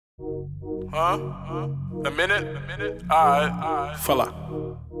Huh? A minute? Alright. Fella.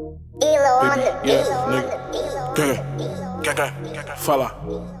 Baby, yeah, nigga. Gang. Fella.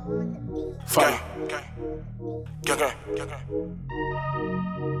 Gang.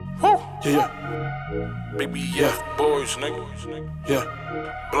 Woo. Yeah. Baby, yeah. Boys, nigga. Yeah.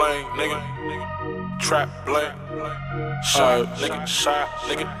 Bling, nigga. Trap, bling. Shot, nigga. Shot,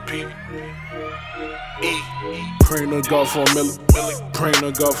 nigga. P. E. Praying to God for a million. Praying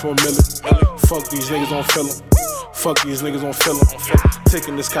to God for a million. Fuck these niggas on film. Fuck these niggas on film.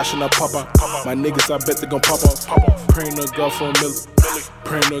 Taking this cash and I pop out. My niggas, I bet they gon' pop off. Praying to God for a million.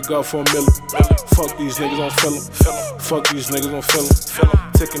 Praying to God for a million. Fuck these niggas on film. Fuck these niggas on film.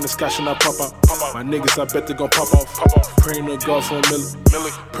 Taking this cash and I pop out. My niggas, I bet they gon' pop off. Praying to God for a million.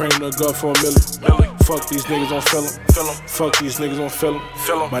 Praying to God for a million. Fuck these niggas on film. Fuck these niggas on film.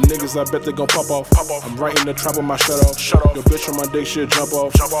 My niggas, I bet they gon' pop off. I'm right in the trap with my shut off. Your bitch on my day, shit jump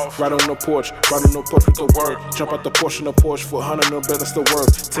off. Right on the porch with the word. Jump out the Porsche in the Porsche for 100 no bet, that's the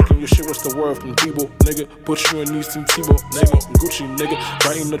worth. Taking your shit, what's the worth? And Bebo, nigga, put you in these team Tebow, nigga. Gucci, nigga,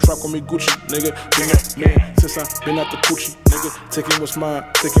 right in the trap with me, Gucci, nigga. Man, since I been out the coochie, nigga. Taking what's mine,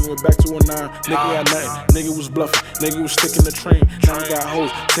 taking it back to a 9. Nigga got nothing, nigga was bluffing, nigga was sticking the train. Now I got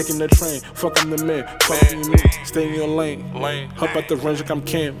hoes, taking the train. Fuck, I'm the man, fucking you, stay in your lane. Hop out the range like I'm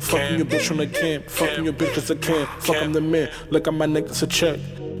Cam, fucking your bitch on the cam. Fucking your bitch cause I can, fuck, I'm the man. Look at my neck, it's a check.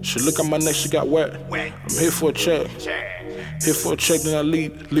 She look at my neck, she got wet. I'm here for a check. Here for a check, then I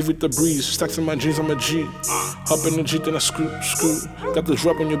leave with the breeze. Stacks in my jeans, I'm a G. Hop in the Jeep, then I scoot. Got the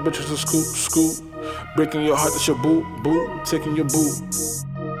drop on your bitches to scoot. Breaking your heart, that's your boo. Taking your boo.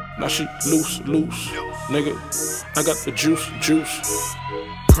 Now she loose. Nigga, I got the juice.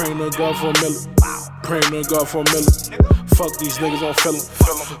 Praying to God for a million. Praying to God for a million. Fuck these niggas on film.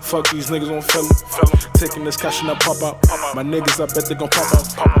 Fuck these niggas on film. Taking this cash and I pop out. My niggas, I bet they gon' pop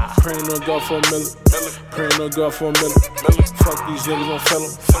out. Praying to God for a million. Praying to God for a million. Fuck these niggas on film.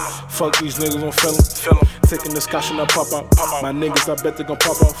 Fuck these niggas on film. Taking this cash and I pop out. My niggas, I bet they gon'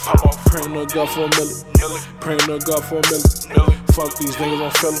 pop off. Praying to God for a million. Praying to God for a million. Fuck these niggas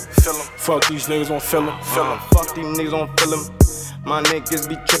on film. Fuck these niggas on film. Fuck these niggas on film. My niggas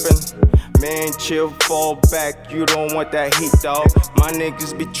be trippin'. Man, chill, fall back. You don't want that heat, dog. My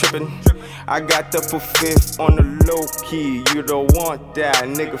niggas be trippin'. I got the for fifth on the low key. You don't want that,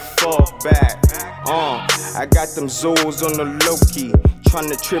 nigga, fall back. I got them Zoos on the low key.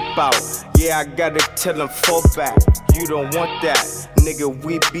 Tryna trip out. Yeah, I gotta tell them fall back. You don't want that, nigga.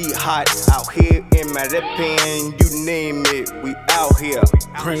 We be hot out here in Marapan. You name it, we out here.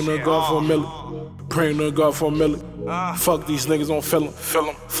 Praying to God for a million. Praying to God for a million. Fuck these niggas on film.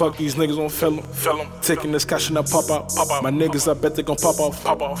 Fuck these niggas on film. Taking this cash and I pop out. My niggas, I bet they gon' pop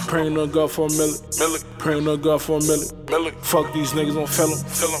off. Praying to God for a million. Praying to God for a million. Fuck these niggas on film.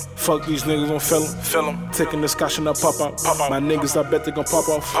 Fuck these niggas on film. Taking this cash and I pop out. My niggas, I bet they gon' pop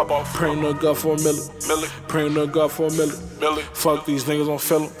off. Praying to God for a million. Praying to God for a million. Fuck these niggas on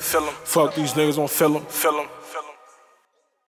film. Fuck these niggas on film.